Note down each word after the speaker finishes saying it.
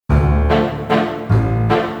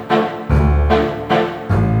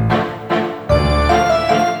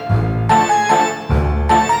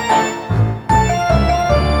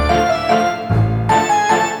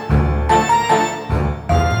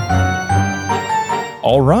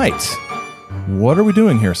All right. What are we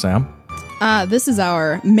doing here, Sam? This is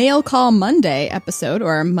our Mail Call Monday episode,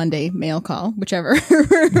 or Monday Mail Call, whichever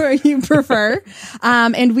you prefer.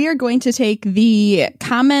 And we are going to take the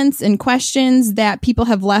comments and questions that people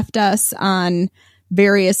have left us on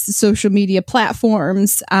various social media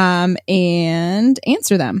platforms and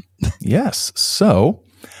answer them. Yes. So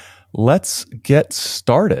let's get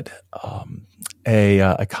started.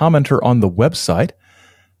 A commenter on the website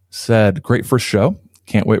said, "Great first show.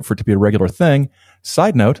 Can't wait for it to be a regular thing.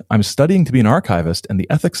 Side note, I'm studying to be an archivist, and the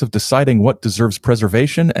ethics of deciding what deserves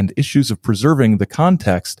preservation and issues of preserving the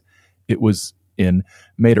context it was in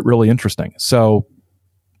made it really interesting." So,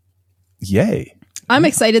 yay. I'm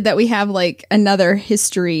excited that we have like another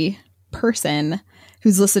history person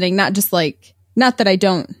who's listening, not just like, not that I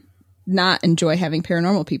don't not enjoy having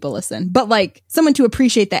paranormal people listen, but like someone to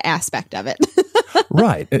appreciate the aspect of it.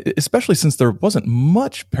 Right. Especially since there wasn't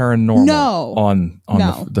much paranormal on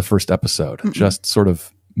the first episode. Mm-mm. Just sort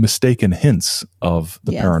of mistaken hints of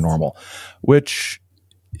the paranormal, which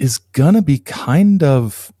is going to be kind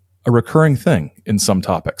of a recurring thing in some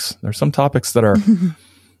topics. There's some topics that are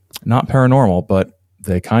not paranormal, but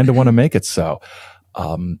they kind of want to make it so.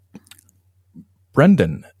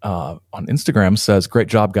 Brendan on Instagram says, "Great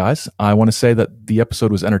job, guys. I want to say that the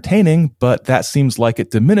episode was entertaining, but that seems like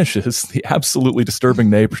it diminishes the absolutely disturbing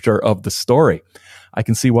nature of the story. I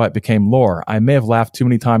can see why it became lore. I may have laughed too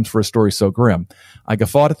many times for a story so grim. I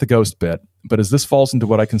guffawed at the ghost bit, but as this falls into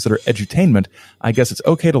what I consider edutainment, I guess it's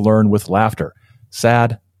okay to learn with laughter.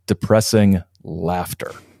 Sad, depressing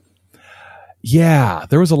laughter." Yeah,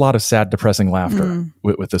 there was a lot of sad, depressing laughter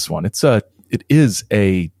with this one.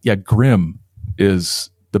 Grim is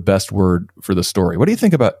the best word for the story. What do you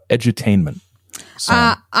think about edutainment?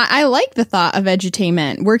 I like the thought of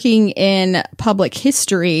edutainment. Working in public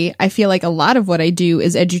history, I feel like a lot of what I do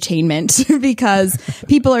is edutainment because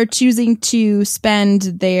people are choosing to spend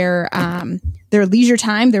their leisure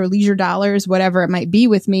time, their leisure dollars, whatever it might be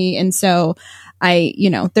with me. And so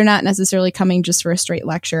they're not necessarily coming just for a straight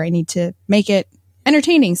lecture. I need to make it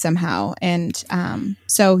entertaining somehow. And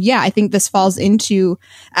I think this falls into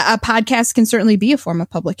a podcast can certainly be a form of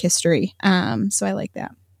public history. So I like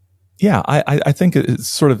that. Yeah, I think it's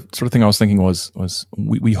sort of thing I was thinking was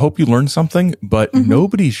we hope you learned something, but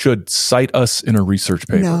nobody should cite us in a research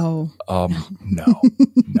paper. No.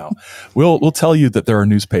 No. We'll tell you that there are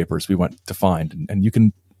newspapers we went to find, and you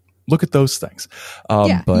can look at those things.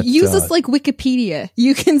 But use us like Wikipedia.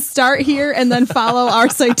 You can start here and then follow our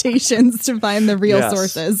citations to find the real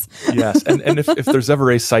sources. Yes, and if there's ever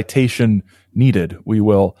a citation needed, we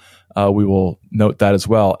will note that as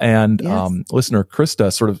well. And listener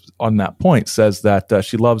Krista, sort of on that point, says that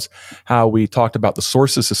she loves how we talked about the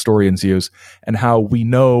sources historians use and how we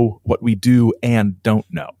know what we do and don't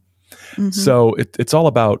know. So it's all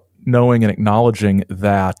about knowing and acknowledging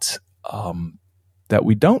that that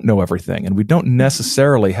we don't know everything and we don't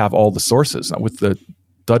necessarily have all the sources. Now, with the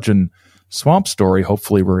Dudgeon Swamp story,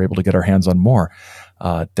 hopefully we're able to get our hands on more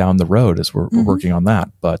down the road as we're working on that.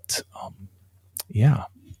 But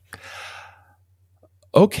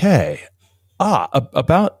okay.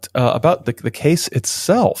 About the case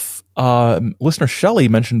itself. Listener Shelley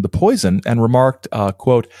mentioned the poison and remarked,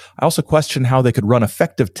 quote, "I also question how they could run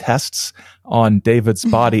effective tests on David's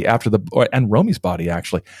body and Romy's body,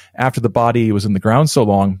 actually, after the body was in the ground so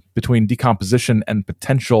long between decomposition and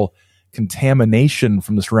potential contamination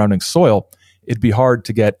from the surrounding soil. It'd be hard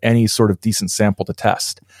to get any sort of decent sample to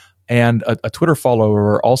test." And a Twitter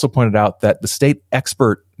follower also pointed out that the state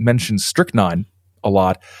expert mentioned strychnine a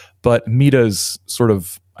lot, but Mita's sort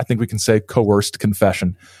of, I think we can say, coerced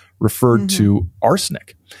confession referred to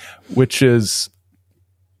arsenic, which is,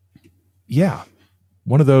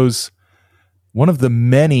 one of the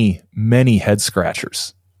many, many head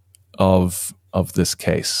scratchers of this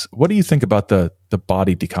case. What do you think about the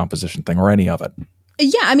body decomposition thing or any of it?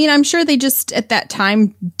 Yeah, I mean, I'm sure they just at that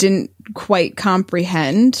time didn't quite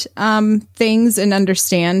comprehend things and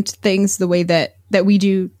understand things the way that we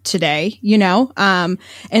do today, and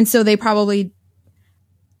so they probably,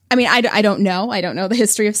 I mean, I don't know. I don't know the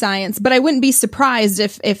history of science, but I wouldn't be surprised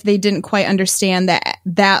if they didn't quite understand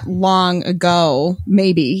that long ago,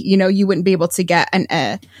 maybe, you wouldn't be able to get an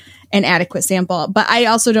adequate sample. But I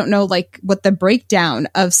also don't know like what the breakdown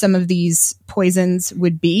of some of these poisons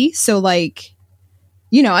would be. So like,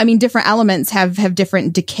 I mean, different elements have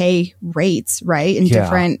different decay rates, right? And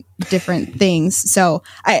different things. So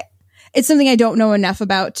it's something I don't know enough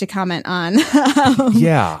about to comment on from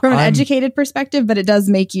an educated perspective, but it does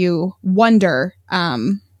make you wonder,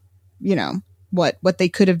 what they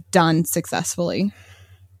could have done successfully.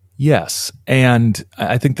 Yes, and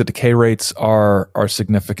I think the decay rates are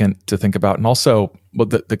significant to think about, and also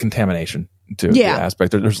the contamination too. Yeah. The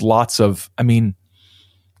aspect there's lots of. I mean,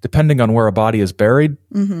 depending on where a body is buried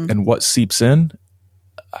and what seeps in,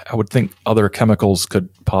 I would think other chemicals could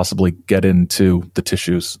possibly get into the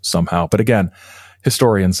tissues somehow. But again,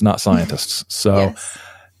 historians, not scientists. So,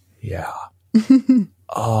 yeah.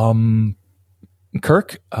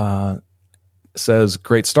 Kirk says,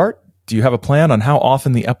 great start. Do you have a plan on how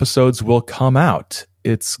often the episodes will come out?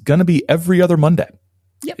 It's going to be every other Monday.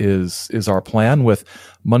 Yep. Is our plan, with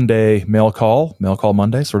Monday mail call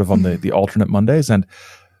Monday, sort of on the alternate Mondays, and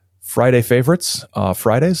Friday favorites,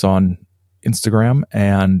 Fridays on Instagram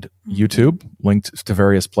and YouTube, linked to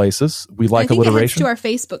various places. We like alliteration. It heads to our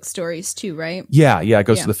Facebook stories too, right? Yeah, it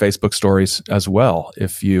goes to the Facebook stories as well.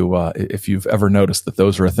 If you've ever noticed that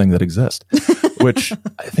those are a thing that exist, which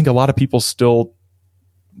I think a lot of people still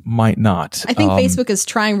might not. I think Facebook is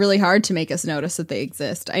trying really hard to make us notice that they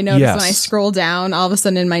exist. I notice when I scroll down, all of a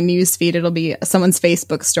sudden in my news feed, it'll be someone's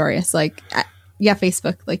Facebook story. It's like, yeah,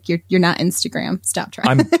 Facebook, like you're not Instagram. Stop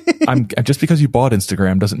trying. I'm just because you bought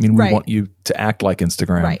Instagram doesn't mean we want you to act like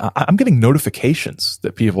Instagram. Right. I'm getting notifications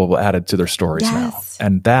that people have added to their stories now,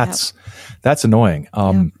 and that's annoying.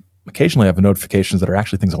 Occasionally I have notifications that are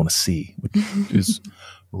actually things I want to see, which is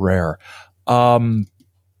rare. Old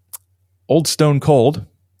Stone Cold,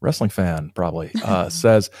 wrestling fan probably,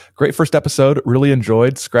 says, great first episode, really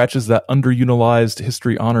enjoyed, scratches that underutilized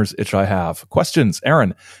history honors itch I have. Questions.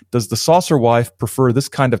 Aaron, does the Saucer Wife prefer this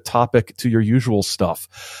kind of topic to your usual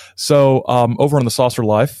stuff? So over on the Saucer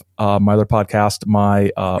Life, my other podcast, my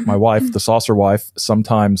wife, the Saucer Wife,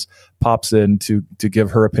 sometimes pops in to give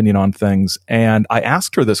her opinion on things. And I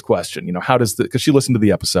asked her this question, how does because she listened to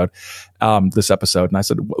the episode, this episode, and I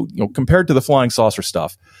said, compared to the flying saucer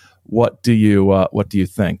stuff, what do you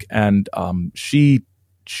think? And she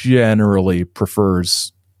generally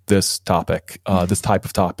prefers this topic, this type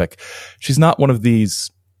of topic. She's not one of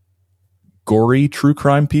these gory true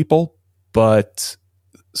crime people, but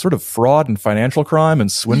sort of fraud and financial crime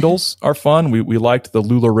and swindles are fun. We liked the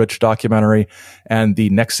LuLaRich documentary and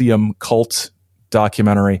the NXIVM cult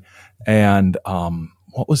documentary. And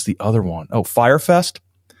what was the other one? Oh, Firefest.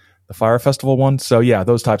 The Fire Festival one. So yeah,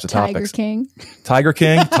 those types of topics. Tiger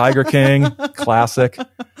King, classic.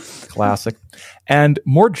 And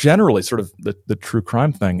more generally, sort of the true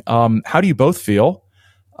crime thing. How do you both feel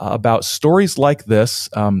about stories like this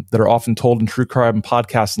that are often told in true crime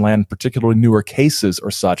podcast land, particularly newer cases or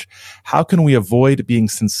such? How can we avoid being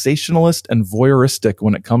sensationalist and voyeuristic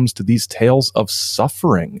when it comes to these tales of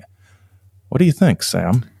suffering? What do you think,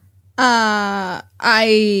 Sam?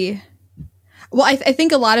 Well, I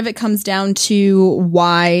think a lot of it comes down to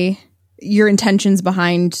why your intentions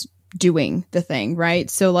behind doing the thing, right?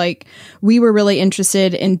 So like we were really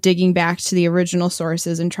interested in digging back to the original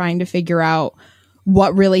sources and trying to figure out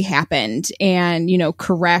what really happened and,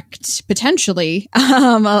 correct potentially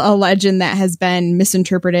a legend that has been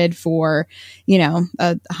misinterpreted for,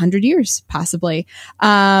 100 years possibly.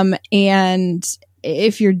 And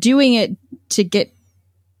if you're doing it to get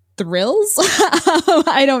thrills,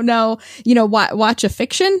 I don't know, watch a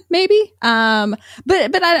fiction maybe. But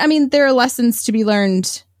I mean, there are lessons to be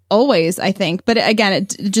learned always, I think. But again,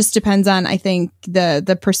 it just depends on, I think,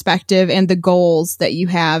 the perspective and the goals that you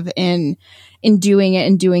have in doing it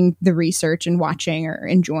and doing the research and watching or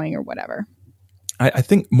enjoying or whatever. I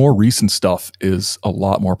think more recent stuff is a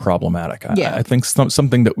lot more problematic. I think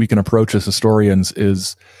something that we can approach as historians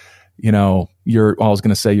is, I was going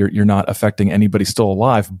to say you're not affecting anybody still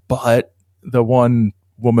alive, but the one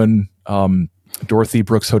woman, Dorothy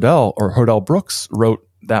Brooks Hodel Brooks, wrote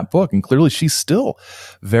that book, and clearly she's still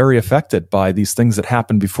very affected by these things that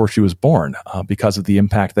happened before she was born, because of the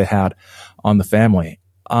impact they had on the family.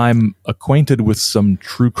 I'm acquainted with some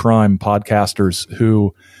true crime podcasters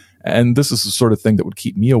who, and this is the sort of thing that would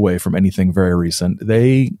keep me away from anything very recent,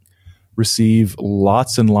 they receive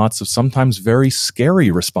lots and lots of sometimes very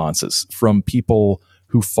scary responses from people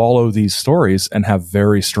who follow these stories and have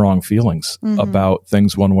very strong feelings about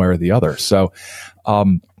things one way or the other. So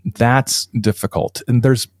that's difficult. And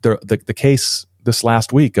there's the case this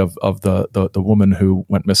last week of the woman who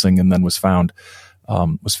went missing and then was found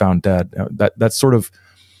dead. That's sort of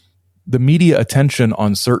the media attention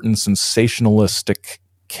on certain sensationalistic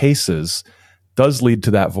cases does lead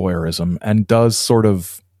to that voyeurism and does sort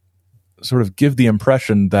of give the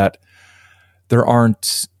impression that there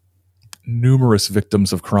aren't numerous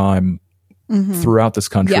victims of crime throughout this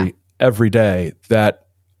country every day that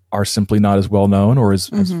are simply not as well known or as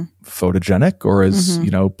photogenic or as,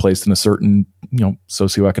 placed in a certain,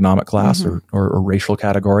 socioeconomic class or racial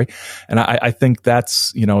category. And I think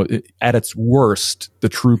that's, at its worst, the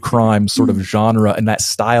true crime sort of genre and that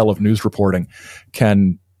style of news reporting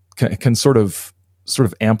can sort of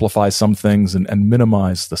amplify some things and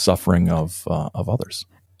minimize the suffering of others.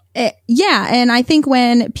 Yeah. And I think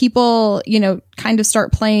when people, kind of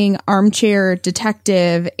start playing armchair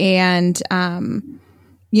detective and,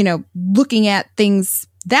 looking at things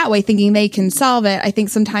that way, thinking they can solve it, I think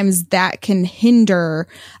sometimes that can hinder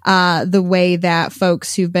the way that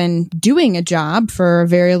folks who've been doing a job for a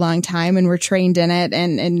very long time and were trained in it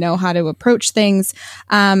and know how to approach things,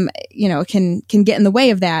 can get in the way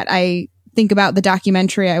of that. I think about the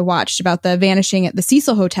documentary I watched about the vanishing at the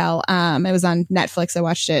Cecil Hotel. It was on Netflix. I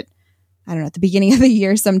watched it, I don't know, at the beginning of the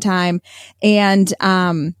year sometime. And,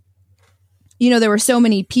 there were so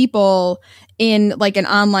many people in like an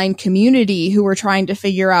online community who were trying to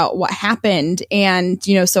figure out what happened. And,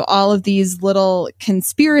 so all of these little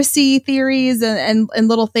conspiracy theories and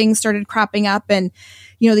little things started cropping up. And,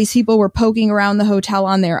 these people were poking around the hotel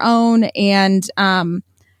on their own. And,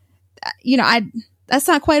 that's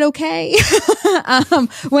not quite okay.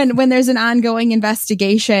 When there's an ongoing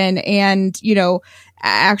investigation and,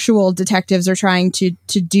 actual detectives are trying to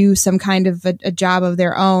do some kind of a job of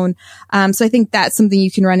their own. So I think that's something you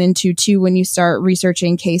can run into too when you start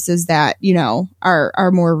researching cases that,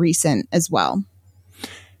 are more recent as well.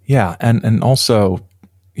 Yeah. And also,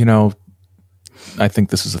 I think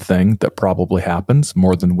this is a thing that probably happens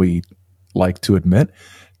more than we like to admit.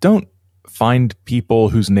 Don't find people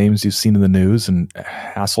whose names you've seen in the news and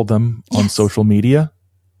hassle them on social media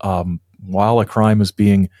while a crime is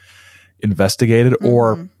being investigated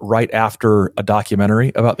or right after a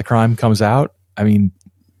documentary about the crime comes out. I mean,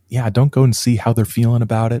 don't go and see how they're feeling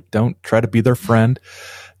about it. Don't try to be their friend.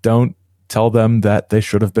 Don't tell them that they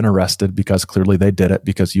should have been arrested because clearly they did it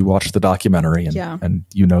because you watched the documentary and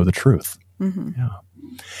you know the truth. Yeah.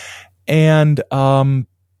 And,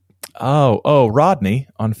 Rodney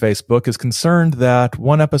on Facebook is concerned that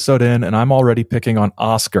one episode in, and I'm already picking on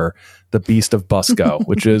Oscar, the Beast of Busco,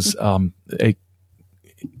 which is a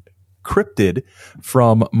cryptid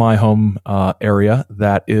from my home area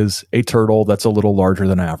that is a turtle that's a little larger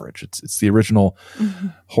than average. It's the original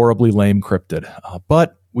horribly lame cryptid.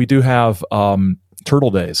 But we do have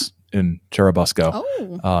Turtle Days in Churubusco.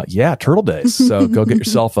 Oh. Turtle Days. So go get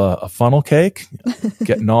yourself a funnel cake,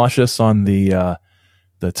 get nauseous on the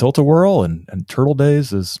Tilt-A-Whirl, and Turtle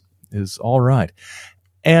Days is all right.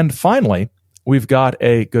 And finally, we've got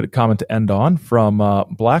a good comment to end on from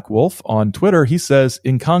Black Wolf on Twitter. He says,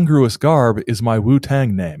 "Incongruous garb is my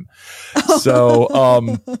Wu-Tang name."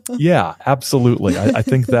 So, yeah, absolutely. I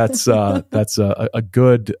think that's a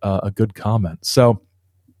good comment. So,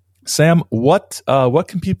 Sam, what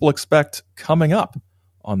can people expect coming up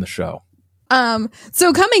on the show?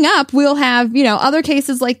 So coming up, we'll have, other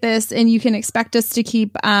cases like this, and you can expect us to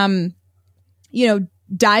keep,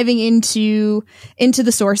 diving into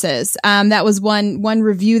the sources. That was one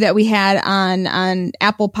review that we had on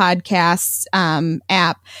Apple Podcasts,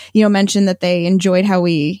 app, mentioned that they enjoyed how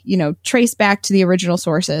we, trace back to the original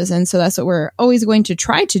sources. And so that's what we're always going to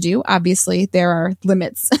try to do. Obviously there are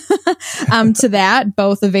limits, to that,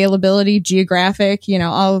 both availability, geographic,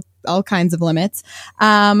 all kinds of limits.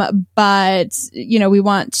 But, we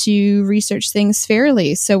want to research things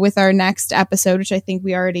fairly. So with our next episode, which I think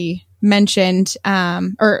we already mentioned,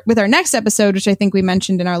 or with our next episode, which I think we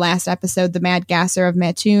mentioned in our last episode, the Mad Gasser of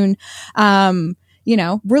Mattoon,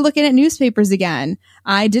 we're looking at newspapers again.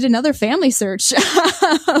 I did another family search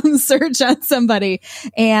on somebody,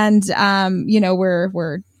 and,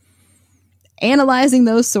 we're analyzing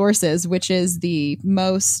those sources, which is the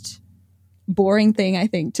most boring thing I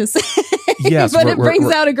think to say. Yes, but it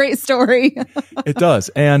brings out a great story. It does.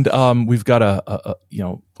 And we've got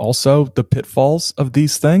also the pitfalls of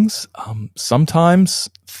these things. Sometimes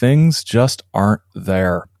things just aren't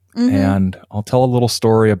there. And I'll tell a little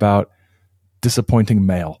story about disappointing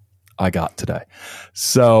mail I got today.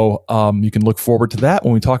 So you can look forward to that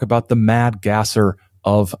when we talk about the Mad Gasser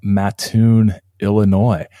of Mattoon,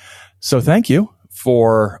 Illinois. So thank you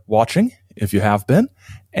for watching, if you have been.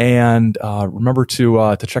 And remember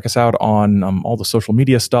to check us out on all the social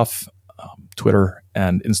media stuff, Twitter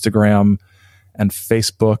and Instagram and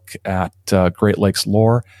Facebook at Great Lakes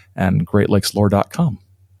Lore and greatlakeslore.com.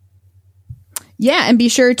 Yeah, and be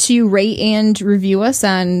sure to rate and review us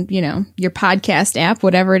on, your podcast app,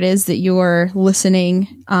 whatever it is that you're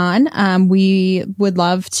listening on. We would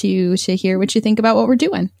love to hear what you think about what we're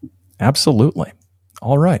doing. Absolutely.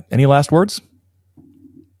 All right. Any last words?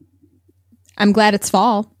 I'm glad it's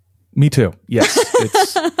fall. Me too. Yes.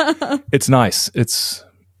 It's nice.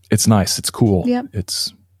 It's nice. It's cool. Yep.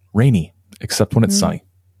 It's rainy, except when it's sunny.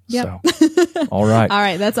 Yep. So, all right. All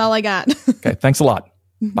right. That's all I got. Okay. Thanks a lot.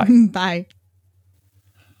 Bye. Bye.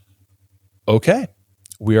 Okay.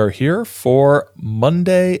 We are here for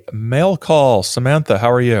Monday Mail Call. Samantha,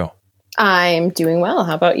 how are you? I'm doing well.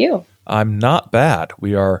 How about you? I'm not bad.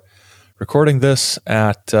 We are recording this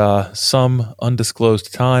at some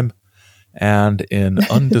undisclosed time and in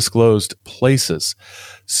undisclosed places.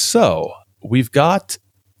 So we've got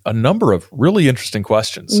a number of really interesting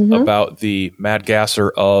questions about the Mad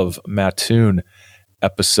Gasser of Mattoon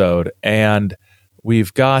episode, and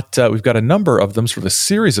we've got a number of them, sort of a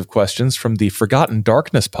series of questions from the Forgotten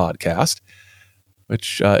Darkness podcast,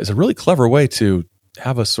 which is a really clever way to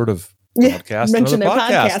have a sort of podcast. Mention their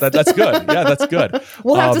podcast. That's good. Yeah, that's good.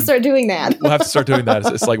 We'll have to start doing that. We'll have to start doing that.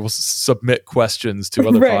 It's like we'll submit questions to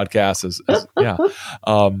other podcasts.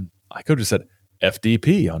 I could have said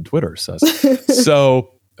FDP on Twitter says. So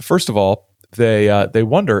first of all, they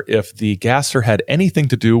wonder if the Gasser had anything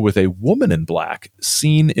to do with a woman in black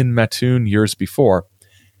seen in Mattoon years before.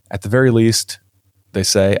 At the very least, they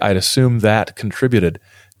say, I'd assume that contributed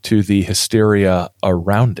to the hysteria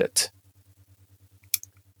around it.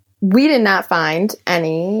 We did not find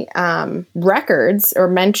any records or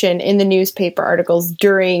mention in the newspaper articles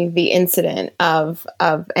during the incident of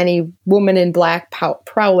any woman in black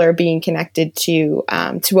prowler being connected to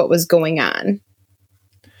what was going on.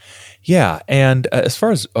 Yeah, and as far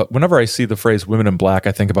as whenever I see the phrase "women in black,"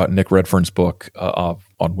 I think about Nick Redfern's book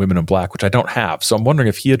on women in black, which I don't have. So I'm wondering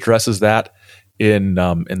if he addresses that in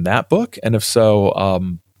that book, and if so, I'll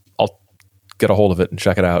get a hold of it and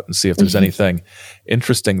check it out and see if there's anything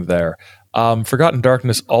interesting there. Forgotten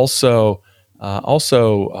Darkness also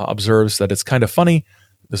observes that it's kind of funny.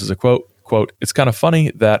 This is a quote. It's kind of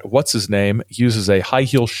funny that what's his name uses a high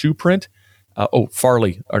heel shoe print.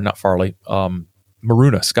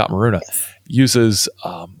 Maruna, Scott Maruna, uses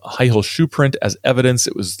a high heel shoe print as evidence.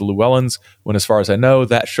 It was the Llewellyns, when as far as I know,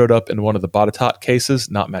 that showed up in one of the Botetourt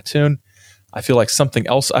cases, not Mattoon. I feel like something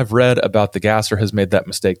else I've read about the Gasser has made that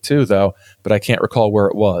mistake too, though, but I can't recall where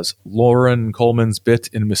it was. Loren Coleman's bit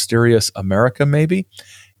in Mysterious America, maybe?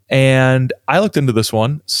 And I looked into this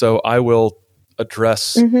one, so I will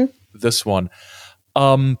address this one.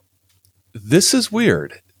 This is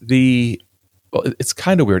weird. It's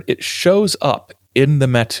kind of weird. It shows up in the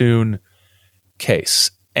Mattoon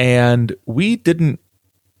case, and we didn't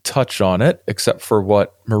touch on it except for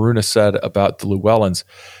what Maruna said about the Llewellyns,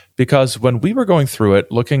 because when we were going through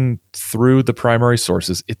it, looking through the primary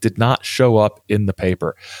sources, it did not show up in the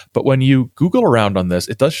paper. But when you Google around on this,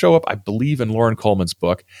 it does show up, I believe, in Loren Coleman's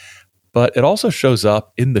book, but it also shows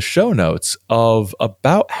up in the show notes of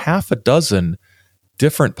about half a dozen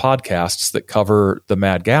different podcasts that cover the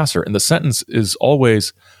Mad Gasser. And the sentence is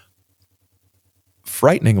always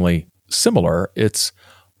frighteningly similar. It's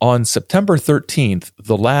on September 13th,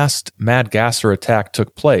 the last Mad Gasser attack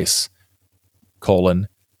took place,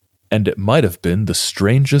 and it might have been the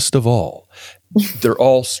strangest of all. They're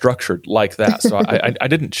all structured like that. So I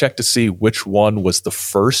didn't check to see which one was the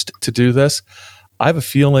first to do this. I have a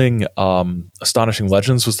feeling Astonishing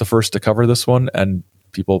Legends was the first to cover this one, and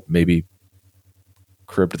people maybe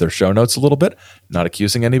cribbed their show notes a little bit. Not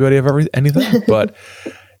accusing anybody of anything, but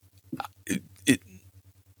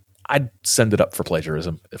I'd send it up for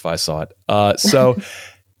plagiarism if I saw it. So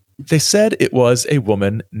they said it was a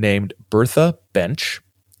woman named Bertha Bench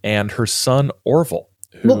and her son Orville.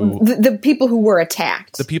 The people who were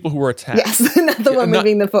attacked. The people who were attacked. Yes, not the one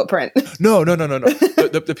leaving the footprint. No.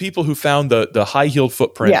 the people who found the high-heeled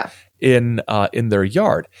footprint in their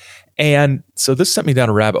yard. And so this sent me down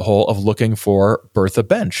a rabbit hole of looking for Bertha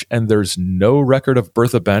Bench, and there's no record of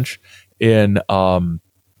Bertha Bench in the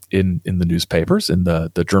newspapers, in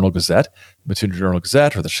the Journal-Gazette, Mattoon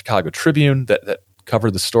Journal-Gazette, or the Chicago Tribune that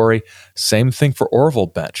covered the story. Same thing for Orville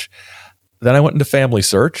Bench. Then I went into Family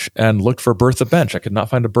Search and looked for Bertha Bench. I could not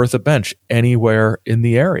find a Bertha Bench anywhere in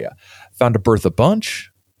the area. Found a Bertha Bunch,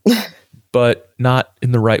 but not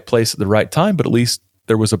in the right place at the right time, but at least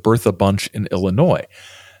there was a Bertha Bunch in Illinois.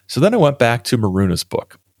 So then I went back to Maruna's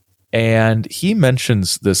book, and he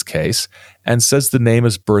mentions this case and says the name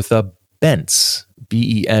is Bertha Bence,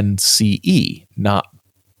 Bence, not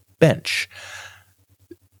Bench.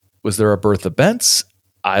 Was there a Bertha Bence?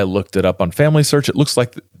 I looked it up on Family Search. It looks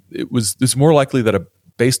like it's more likely that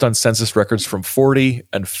based on census records from 40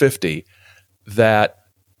 and 50, that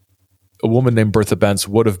a woman named Bertha Bence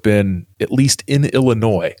would have been at least in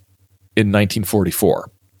Illinois in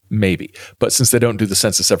 1944, maybe. But since they don't do the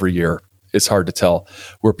census every year, it's hard to tell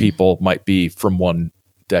where people might be from one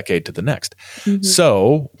decade to the next.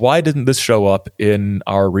 So why didn't this show up in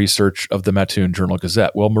our research of the Mattoon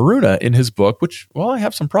Journal-Gazette? Well, Maruna, in his book, which, well, I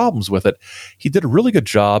have some problems with it, he did a really good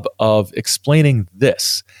job of explaining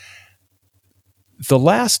this. The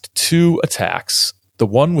last two attacks, the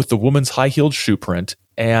one with the woman's high-heeled shoe print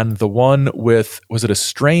and the one with, was it a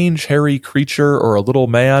strange hairy creature or a little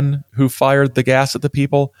man who fired the gas at the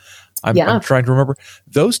people? I'm trying to remember.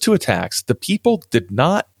 Those two attacks, the people did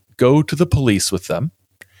not go to the police with them,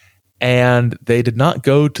 and they did not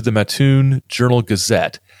go to the Mattoon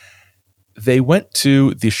Journal-Gazette. They went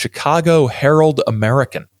to the Chicago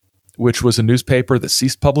Herald-American, which was a newspaper that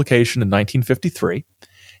ceased publication in 1953,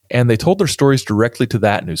 and they told their stories directly to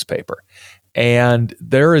that newspaper. And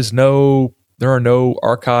there are no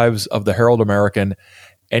archives of the Herald-American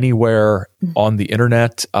anywhere on the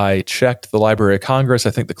internet. I checked the Library of Congress.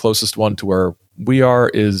 I think the closest one to where we are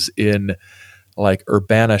is in like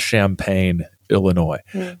Urbana-Champaign, Illinois.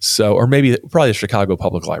 So, or maybe probably the Chicago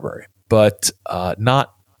Public Library, but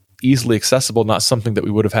not easily accessible, not something that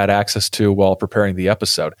we would have had access to while preparing the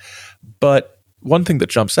episode. But one thing that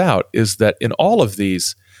jumps out is that in all of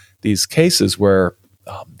these cases where,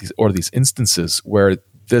 these instances where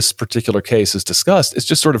this particular case is discussed, it's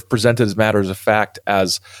just sort of presented as matters of fact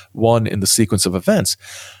as one in the sequence of events.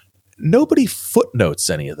 Nobody footnotes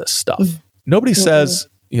any of this stuff. Nobody says,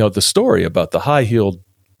 the story about the high-heeled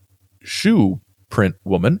shoe print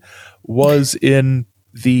woman was in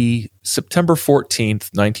the September 14th,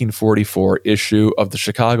 1944 issue of the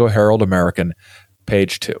Chicago Herald-American,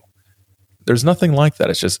 page 2. There's nothing like that.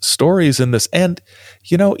 It's just stories in this. And,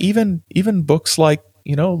 even books like,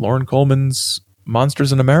 Lauren Coleman's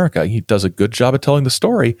Monsters in America, he does a good job of telling the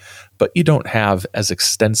story, but you don't have as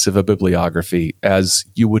extensive a bibliography as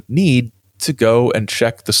you would need to go and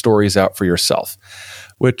check the stories out for yourself,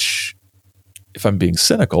 which, if I'm being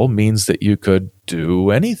cynical, means that you could do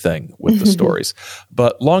anything with the stories.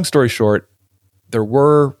 But long story short, there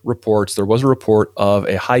was a report of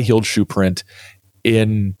a high-heeled shoe print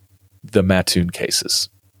in the Mattoon cases.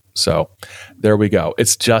 So there we go.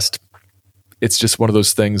 It's just one of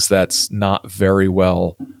those things that's not very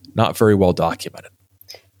well documented.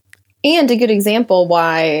 And a good example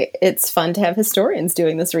why it's fun to have historians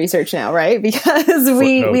doing this research now, right? Because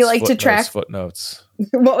we like to track footnotes.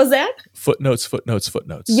 What was that? Footnotes.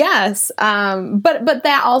 Yes. But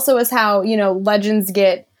that also is how, legends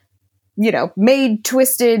get, made,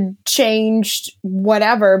 twisted, changed,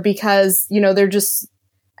 whatever, because, they're just,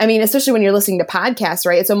 especially when you're listening to podcasts,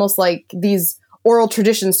 right? It's almost like these oral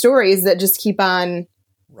tradition stories that just keep on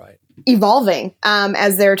evolving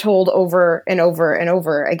as they're told over and over and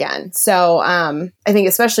over again. So I think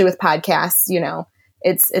especially with podcasts,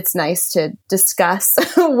 it's nice to discuss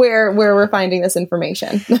where we're finding this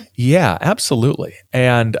information. Yeah, absolutely.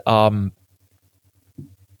 And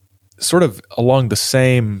sort of along the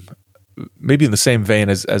same, maybe in the same vein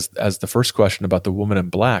as the first question about the woman in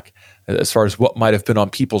black, as far as what might have been on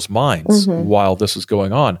people's minds while this was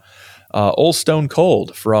going on. Old Stone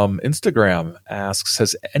Cold from Instagram asks, had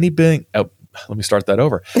anything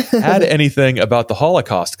about the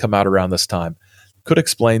Holocaust come out around this time? Could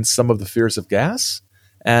explain some of the fears of gas?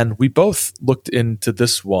 And we both looked into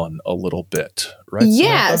this one a little bit, right?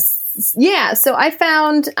 Yes. Samantha? Yeah. So I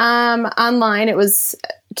found online, it was,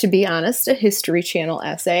 to be honest, a History Channel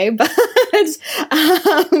essay, but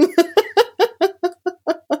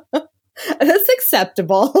that's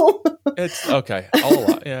acceptable. It's okay.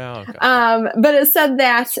 Yeah. Okay. But it said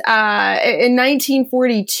that in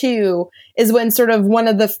 1942 is when sort of one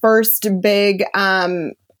of the first big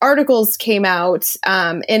articles came out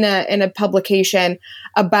in a publication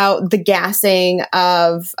about the gassing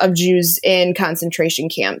of Jews in concentration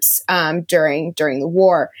camps during the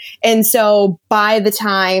war. And so by the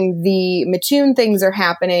time the Mattoon things are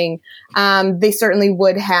happening, they certainly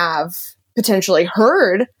would have potentially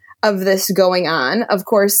heard of this going on. Of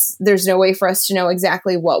course, there's no way for us to know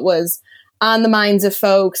exactly what was on the minds of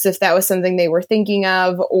folks, if that was something they were thinking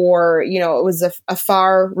of, or, it was a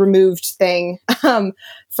far removed thing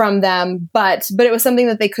from them. But it was something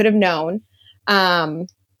that they could have known. And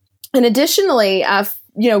additionally,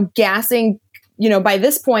 gassing, by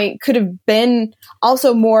this point could have been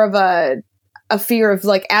also more of a fear of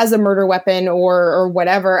like as a murder weapon or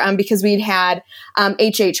whatever, because we'd had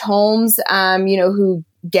H.H. Holmes, who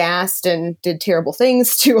gassed and did terrible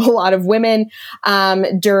things to a lot of women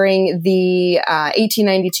during the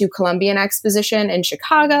 1892 Columbian Exposition in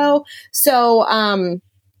Chicago. So,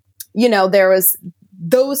 there was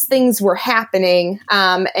those things were happening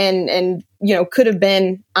and could have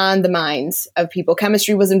been on the minds of people.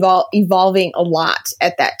 Chemistry was evolving a lot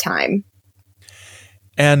at that time.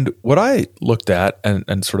 And what I looked at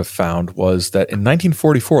and sort of found was that in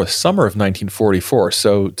 1944, the summer of 1944,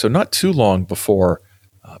 so not too long before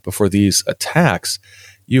these attacks,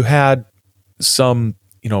 you had some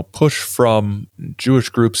push from Jewish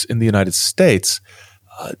groups in the United States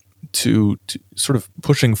to sort of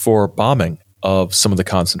pushing for bombing of some of the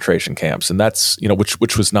concentration camps, and that's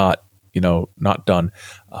which was not done.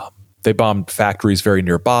 They bombed factories very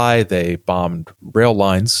nearby. They bombed rail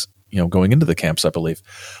lines, going into the camps, I believe.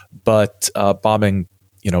 But bombing,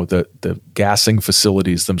 the gassing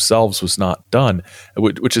facilities themselves was not done,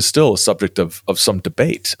 which is still a subject of some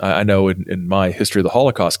debate. I know in my history of the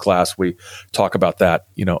Holocaust class, we talk about that,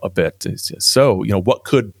 a bit. So, what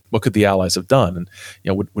could the Allies have done? And,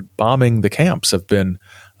 would bombing the camps have been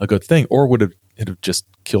a good thing, or would it have just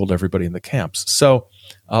killed everybody in the camps? So,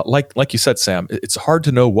 like you said, Sam, it's hard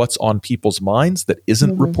to know what's on people's minds that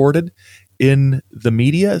isn't reported in the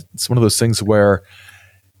media. It's one of those things where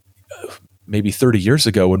maybe 30 years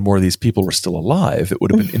ago, when more of these people were still alive, it would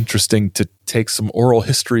have been interesting to take some oral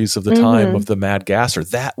histories of the time of the mad gasser.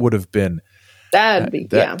 That would have been that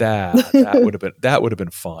would have been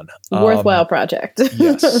fun. Worthwhile project.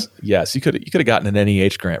 yes. You could have gotten an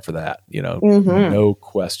NEH grant for that. No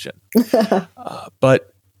question. But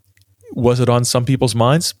was it on some people's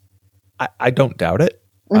minds? I don't doubt it.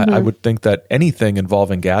 I would think that anything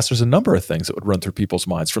involving gas, there's a number of things that would run through people's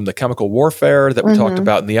minds, from the chemical warfare that we talked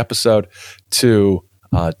about in the episode to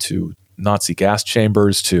Nazi gas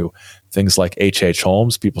chambers, to things like H.H.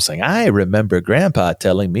 Holmes. People saying, I remember Grandpa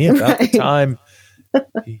telling me about the time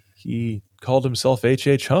he called himself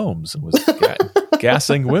H.H. Holmes and was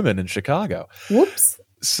gassing women in Chicago. Whoops.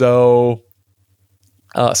 So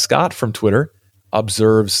Scott from Twitter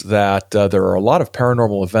observes that there are a lot of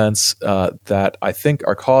paranormal events that I think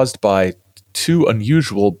are caused by two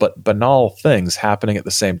unusual but banal things happening at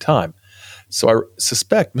the same time. So I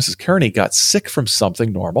suspect Mrs. Kearney got sick from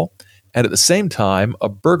something normal, and at the same time, a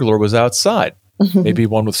burglar was outside, maybe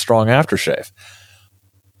one with strong aftershave.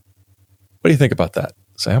 What do you think about that,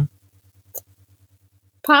 Sam?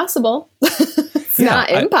 Possible. It's not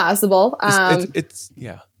impossible. It's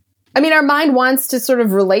I mean, our mind wants to sort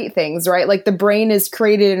of relate things, right? Like the brain is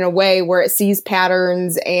created in a way where it sees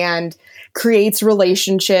patterns and creates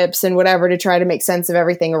relationships and whatever to try to make sense of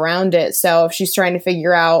everything around it. So if she's trying to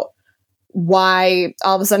figure out why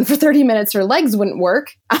all of a sudden for 30 minutes her legs wouldn't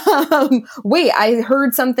work, wait, I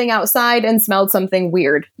heard something outside and smelled something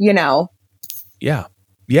weird, Yeah.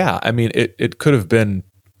 I mean, it could have been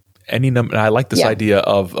any number. I like this idea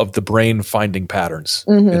of the brain finding patterns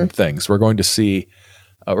in things. We're going to see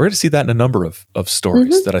that in a number of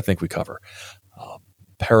stories that I think we cover.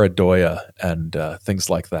 Pareidolia and things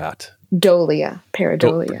like that.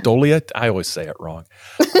 Pareidolia. Dolia? I always say it wrong.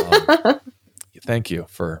 Thank you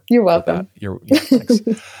for You're welcome. Thanks.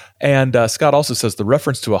 And Scott also says the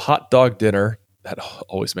reference to a hot dog dinner, that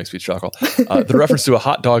always makes me chuckle. The reference to a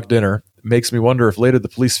hot dog dinner makes me wonder if later the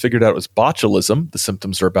police figured out it was botulism, the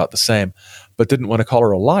symptoms are about the same, but didn't want to call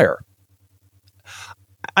her a liar.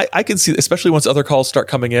 I can see, especially once other calls start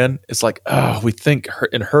coming in, it's like, we think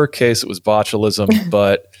in her case it was botulism,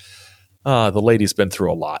 but the lady's been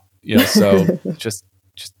through a lot, so just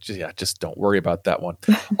don't worry about that one.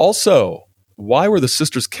 Also, why were the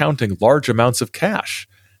sisters counting large amounts of cash?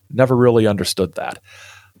 Never really understood that.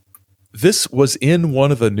 This was in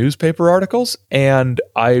one of the newspaper articles, and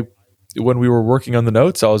when we were working on the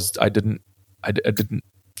notes, I didn't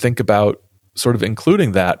think about sort of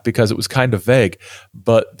including that because it was kind of vague.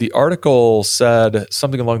 But the article said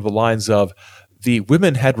something along the lines of the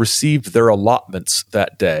women had received their allotments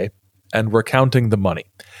that day and were counting the money.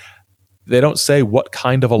 They don't say what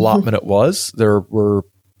kind of allotment it was. There's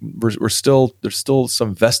still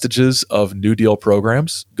some vestiges of New Deal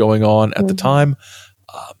programs going on at the time.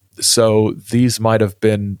 So these might have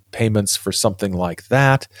been payments for something like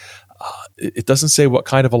that. It doesn't say what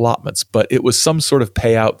kind of allotments, but it was some sort of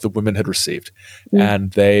payout the women had received,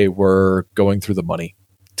 and they were going through the money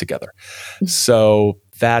together. So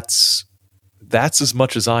that's as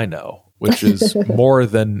much as I know, which is more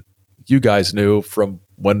than you guys knew from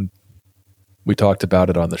when we talked about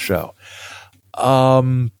it on the show.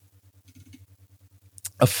 A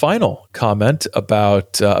final comment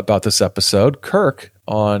about this episode. Kirk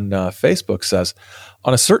on Facebook says,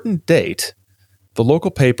 on a certain date, the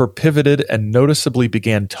local paper pivoted and noticeably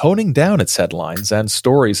began toning down its headlines and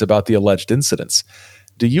stories about the alleged incidents.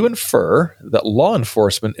 Do you infer that law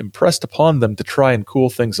enforcement impressed upon them to try and cool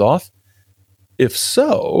things off? If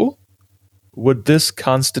so, would this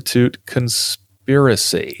constitute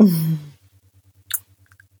conspiracy?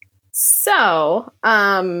 So,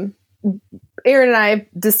 Aaron and I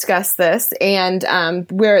discussed this, and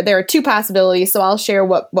where there are two possibilities. So I'll share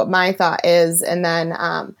what my thought is, and then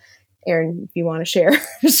Aaron, if you want to share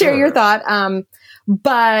Sure. your thought.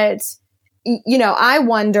 But I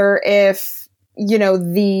wonder if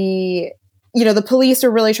the police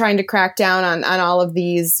are really trying to crack down on all of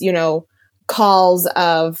these calls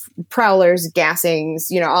of prowlers,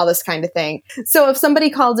 gassings, all this kind of thing. So if somebody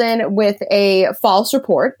called in with a false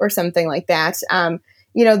report or something like that,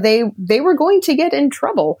 they were going to get in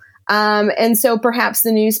trouble. And so perhaps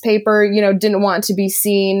the newspaper, didn't want to be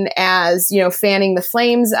seen as, fanning the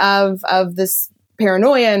flames of this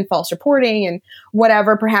paranoia and false reporting and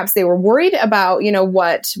whatever. Perhaps they were worried about,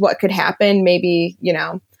 what could happen. Maybe,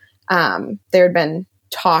 there had been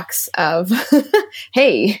talks of,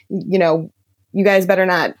 hey, you guys better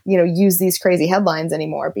not, use these crazy headlines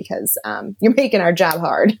anymore because you're making our job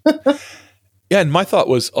hard. Yeah, and my thought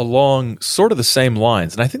was along sort of the same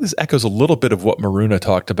lines, and I think this echoes a little bit of what Maruna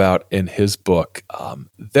talked about in his book.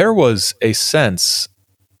 There was a sense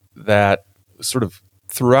that sort of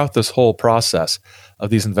throughout this whole process of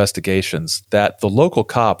these investigations that the local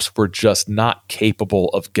cops were just not capable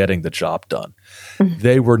of getting the job done. Mm-hmm.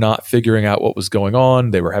 They were not figuring out what was going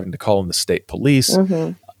on. They were having to call in the state police.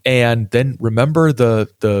 Mm-hmm. And then remember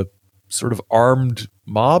the sort of armed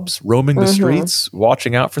mobs roaming the streets,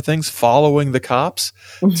 watching out for things, following the cops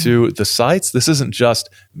to the sites. This isn't just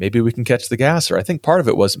maybe we can catch the gasser. I think part of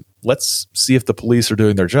it was let's see if the police are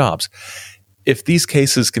doing their jobs. If these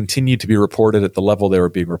cases continue to be reported at the level they were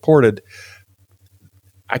being reported,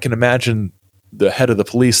 I can imagine the head of the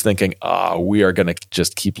police thinking, we are going to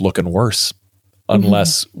just keep looking worse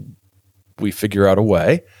unless we figure out a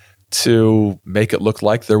way to make it look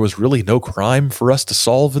like there was really no crime for us to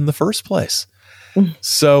solve in the first place.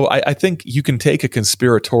 So I think you can take a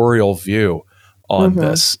conspiratorial view on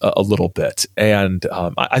this a little bit. And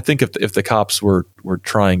I think if the cops were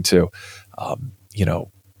trying to,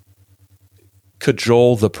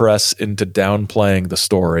 cajole the press into downplaying the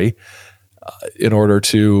story in order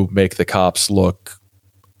to make the cops look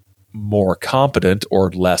more competent or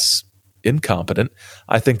less incompetent,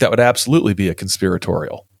 I think that would absolutely be a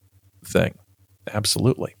conspiratorial thing.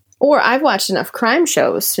 Absolutely. Or I've watched enough crime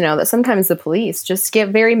shows to know that sometimes the police just get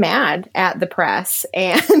very mad at the press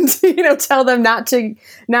and, tell them not to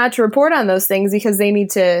report on those things because they need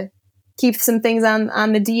to keep some things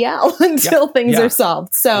on the DL until things are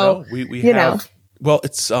solved. So, we have, well,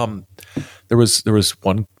 it's, there was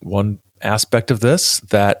one aspect of this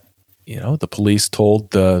that, the police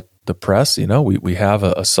told the press, we have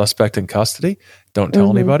a suspect in custody. Don't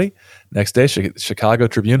tell anybody. Next day, Chicago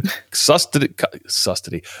Tribune, suspect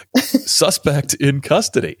in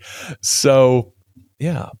custody. So,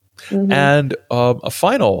 yeah. And a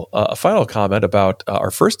final comment about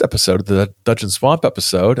our first episode, the Dungeon Swamp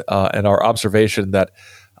episode, and our observation that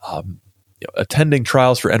attending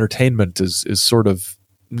trials for entertainment is sort of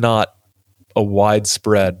not a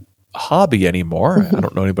widespread hobby anymore. I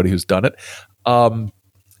don't know anybody who's done it.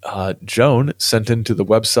 Joan sent into the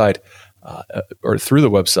website or through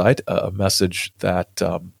the website a message that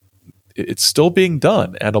it's still being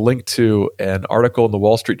done, and a link to an article in the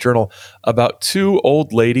Wall Street Journal about two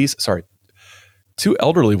elderly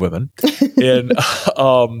women in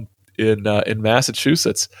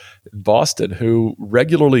Massachusetts, in Boston, who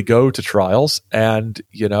regularly go to trials and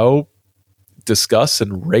discuss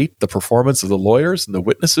and rate the performance of the lawyers and the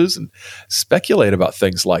witnesses and speculate about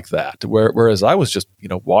things like that. Whereas I was just,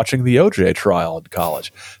 watching the OJ trial in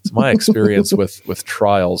college. It's my experience with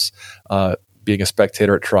trials, being a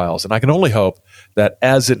spectator at trials. And I can only hope that,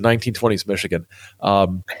 as in 1920s Michigan,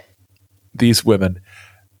 these women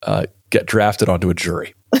get drafted onto a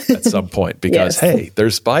jury at some point because, hey,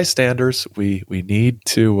 there's bystanders. We need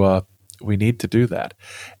to do that.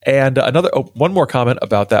 And one more comment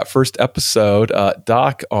about that first episode.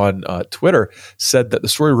 Doc on Twitter said that the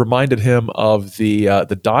story reminded him of the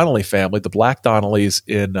Donnelly family, the Black Donnellys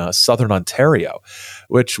in southern Ontario,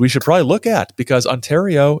 which we should probably look at because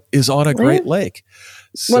Ontario is on a Great Lake.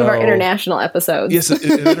 So, one of our international episodes. Yes, an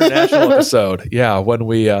international episode. Yeah, when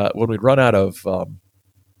we run out of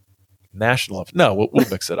national. No, we'll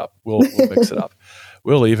mix it up. We'll mix it up.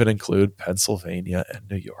 We'll even include Pennsylvania and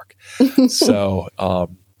New York. So,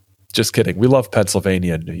 just kidding. We love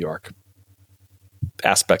Pennsylvania and New York.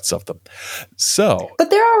 Aspects of them. So, but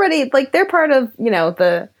they're already they're part of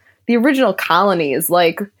the original colonies.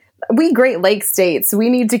 We Great Lakes states. We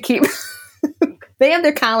need to keep. They have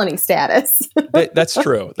their colony status. That's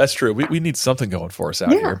true. That's true. We need something going for us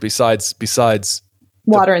out here besides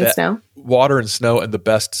water and snow. Water and snow and the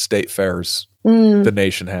best state fairs the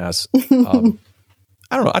nation has.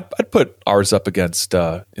 I don't know. I'd put ours up against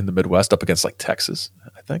in the Midwest, up against like Texas,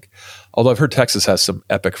 I think. Although I've heard Texas has some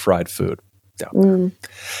epic fried food down there. Do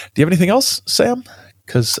you have anything else, Sam?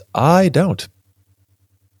 Because I don't.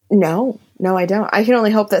 No, I don't. I can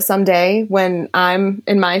only hope that someday when I'm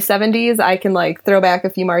in my 70s, I can like throw back a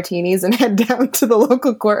few martinis and head down to the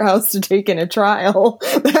local courthouse to take in a trial.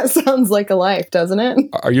 That sounds like a life, doesn't it?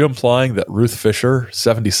 Are you implying that Ruth Fisher,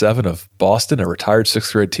 77 of Boston, a retired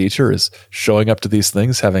 6th grade teacher, is showing up to these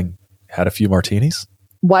things having had a few martinis?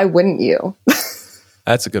 Why wouldn't you?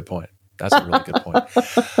 That's a good point. That's a really good point.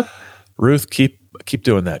 Ruth, keep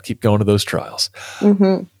doing that. Keep going to those trials.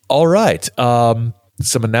 Mm-hmm. All right.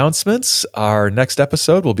 Some announcements. Our next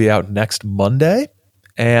episode will be out next Monday.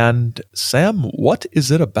 And Sam, what is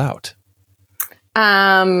it about?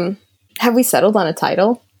 Have we settled on a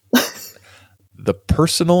title? The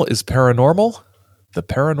personal is paranormal. The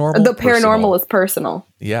paranormal is personal.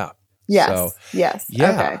 Yeah. Yes. So, yes.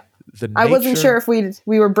 Yeah. Okay. I wasn't sure if we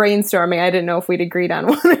were brainstorming. I didn't know if we'd agreed on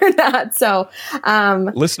one or not. So,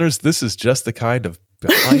 listeners, this is just the kind of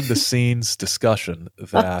behind the scenes discussion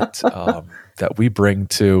that that we bring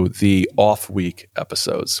to the off week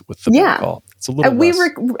episodes with the mail call. It's a little. We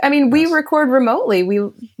record remotely. We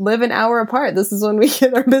live an hour apart. This is when we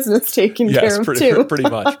get our business taken care of too. Pretty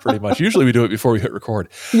much. Usually we do it before we hit record.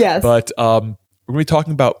 Yes, but we're going to be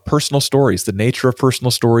talking about personal stories, the nature of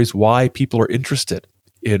personal stories, why people are interested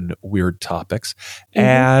in weird topics,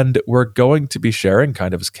 and we're going to be sharing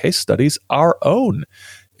kind of as case studies our own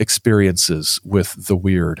experiences with the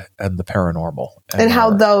weird and the paranormal, and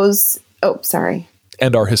how those. Oh, sorry.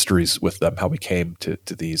 And our histories with them, how we came to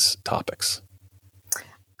these topics.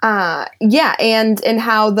 Yeah, and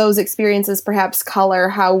how those experiences perhaps color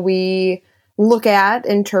how we look at,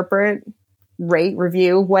 interpret, rate,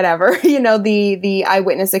 review, whatever, the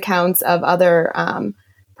eyewitness accounts of other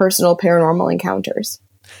personal paranormal encounters.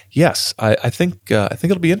 Yes, I think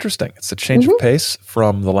it'll be interesting. It's a change of pace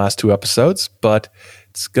from the last 2 episodes, but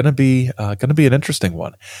it's gonna be an interesting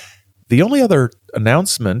one. The only other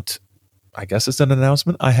announcement, I guess it's an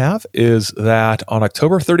announcement I have, is that on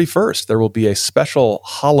October 31st, there will be a special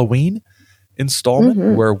Halloween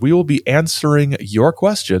installment where we will be answering your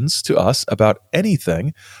questions to us about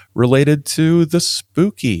anything related to the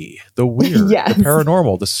spooky, the weird, the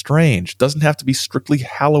paranormal, the strange. Doesn't have to be strictly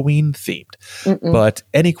Halloween themed, but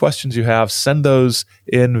any questions you have, send those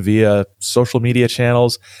in via social media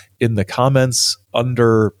channels, in the comments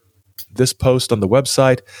under this post on the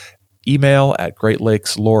website, email at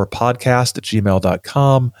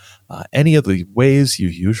greatlakesLorePodcast@gmail.com. Any of the ways you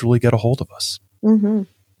usually get a hold of us.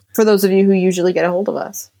 For those of you who usually get a hold of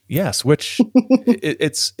us. Yes, which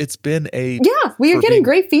it's been a... Yeah, we are getting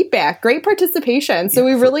great feedback, great participation. So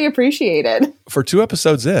we really appreciate it. For 2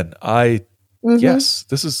 episodes in, yes,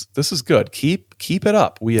 this is good. Keep it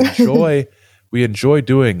up. We enjoy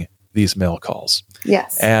doing these mail calls.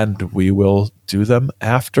 Yes. And we will do them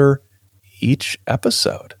after each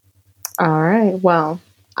episode. All right. Well,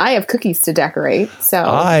 I have cookies to decorate, so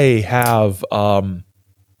I have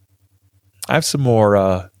some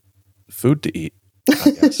more food to eat,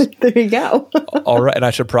 I guess. There you go. All right, and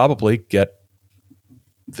I should probably get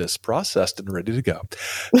this processed and ready to go.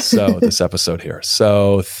 So this episode here.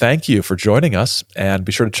 So thank you for joining us, and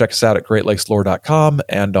be sure to check us out at greatlakeslore.com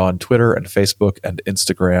and on Twitter and Facebook and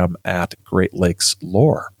Instagram at Great Lakes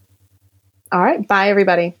Lore. All right. Bye,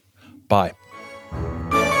 everybody. Bye.